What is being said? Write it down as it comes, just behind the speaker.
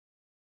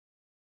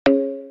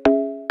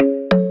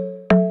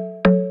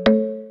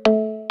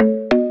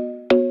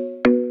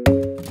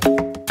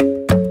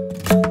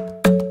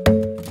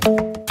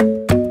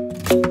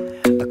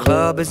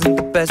isn't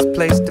the best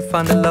place to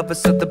find a lover,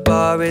 so the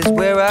bar is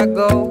where I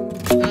go.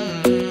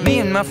 Me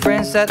and my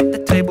friends at the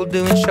table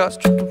doing shots,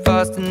 tripping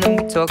fast, and then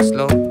we talk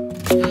slow.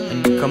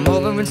 And you come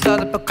over and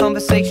start up a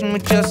conversation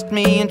with just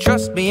me, and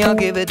trust me, I'll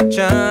give it a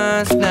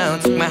chance. Now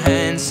take my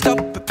hand, stop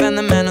it, and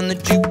the man on the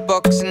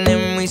jukebox, and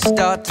then we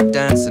start to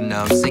dance. And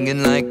now I'm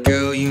singing like,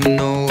 girl, you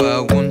know I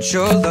want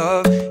your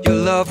love. Your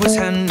love was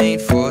handmade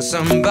for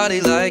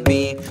somebody like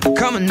me.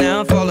 Come on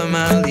now, follow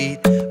my lead.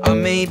 I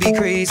may be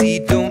crazy,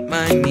 don't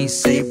mind me.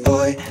 Say,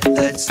 boy,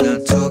 let's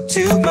not talk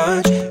too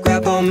much.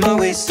 Grab on my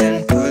waist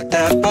and put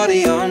that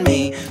body on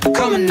me.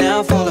 Come on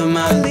now, follow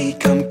my lead.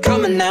 Come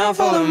on now,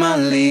 follow my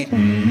lead.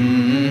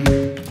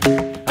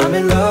 I'm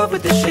in love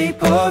with the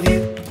shape of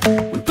you.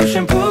 We push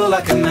and pull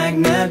like a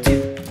magnet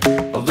do.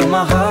 Although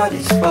my heart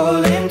is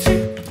falling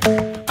too.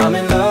 I'm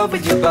in love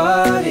with your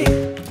body.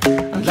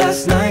 And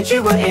last night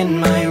you were in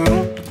my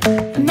room,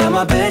 and now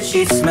my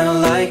bedsheets smell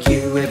like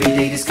you. Every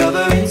day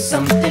discovering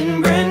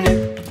something brand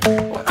new.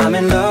 Well, I'm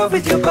in love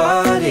with your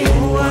body.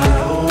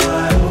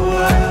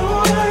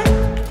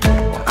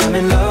 I'm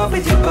in love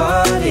with your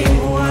body.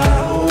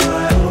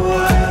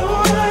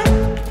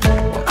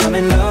 I'm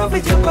in love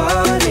with your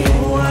body.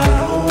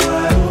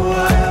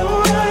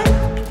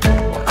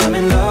 I'm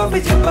in love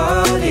with your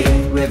body.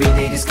 Every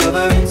day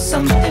discovering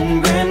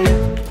something brand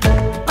new.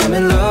 I'm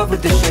in love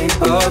with the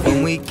shape of you.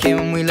 When we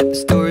came, we let the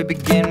story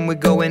begin. We're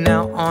going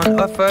out on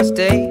our first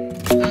date.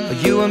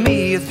 You and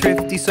me are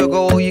thrifty, so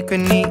go all you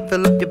can eat.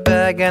 Fill up your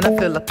bag and I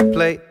fill up the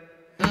plate.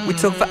 We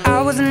talk for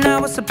hours and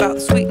hours about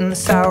the sweet and the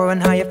sour,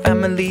 and how your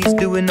family's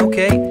doing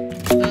okay.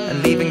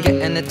 And leaving,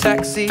 getting a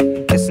taxi,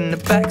 kissing the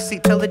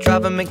backseat, tell the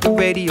driver make the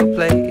radio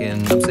play.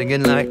 And I'm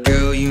singing like,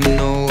 girl, you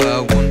know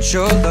I want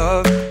your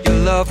love. Your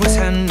love was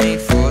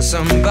handmade for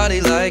somebody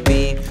like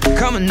me.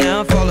 Come on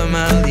now, follow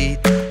my lead.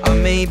 I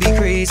may be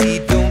crazy,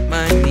 don't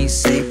mind me.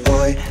 Say,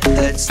 boy,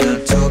 let's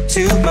not talk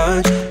too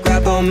much.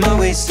 Grab on my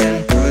waist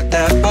and put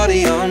that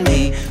body on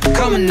me.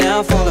 Come on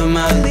now, follow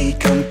my lead.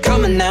 Come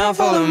on now,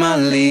 follow my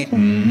lead.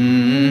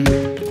 I'm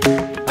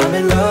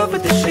in love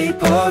with the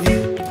shape of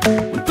you.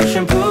 We push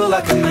and pull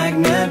like a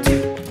magnet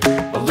do.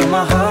 Although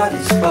my heart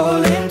is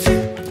falling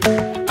too.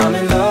 I'm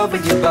in love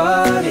with your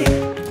body.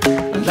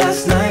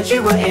 Last night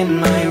you were in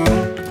my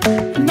room,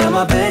 and now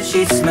my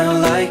bedsheets smell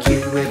like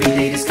you. Every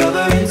day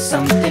discovering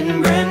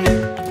something brand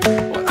new.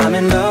 Well, I'm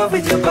in love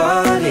with your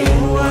body.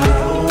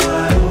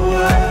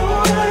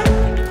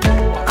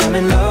 I'm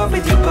in love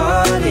with your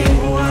body.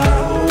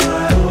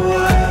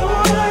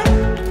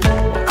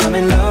 I'm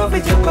in love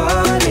with your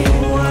body.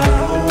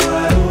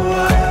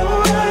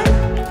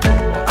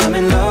 I'm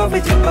in love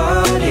with your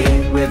body.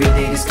 Every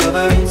day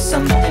discovering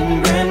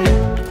something brand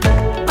new.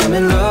 I'm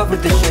in love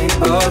with the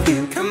shape of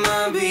you. Come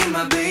on, be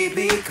my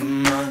baby,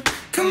 come on.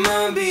 Come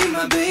on, be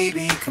my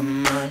baby,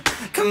 come on.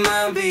 Come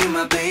on, be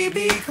my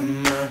baby,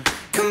 come on.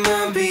 Come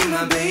on, be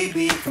my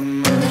baby,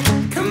 come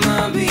on. Come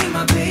on, be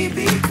my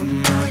baby,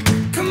 come on.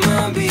 Come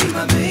on, be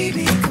my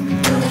baby,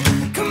 come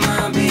on. Come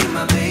on, be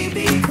my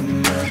baby,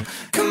 come on.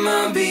 Come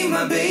on, be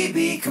my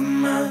baby,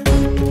 come on.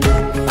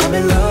 I'm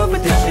in love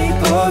with the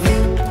shape of you.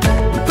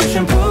 We push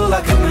and pull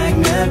like a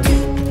magnet do.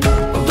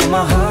 Although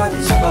my heart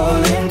is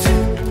falling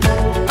too.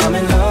 I'm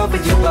in love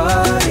with your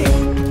body.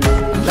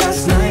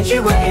 Last night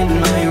you were in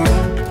my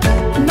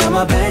room, now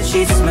my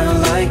bedsheets smell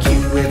like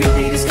you. Every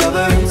day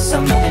discovering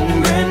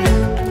something brand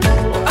new.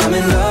 I'm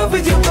in love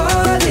with your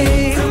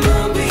body. Come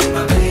on, be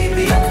my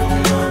baby,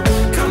 come on.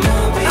 Come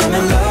on, be I'm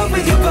in love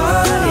with your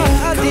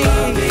body. Come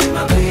on, be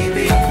my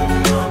baby,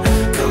 come on.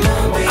 Come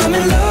on, be I'm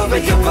in love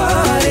with your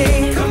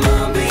body. Come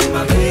on, be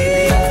my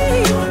baby,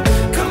 come on.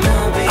 Come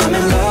on, be I'm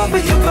in love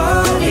with your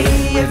body.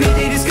 Every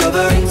day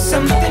discovering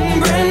something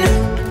brand new.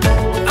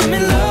 I'm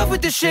in love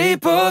with the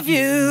shape of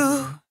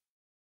you.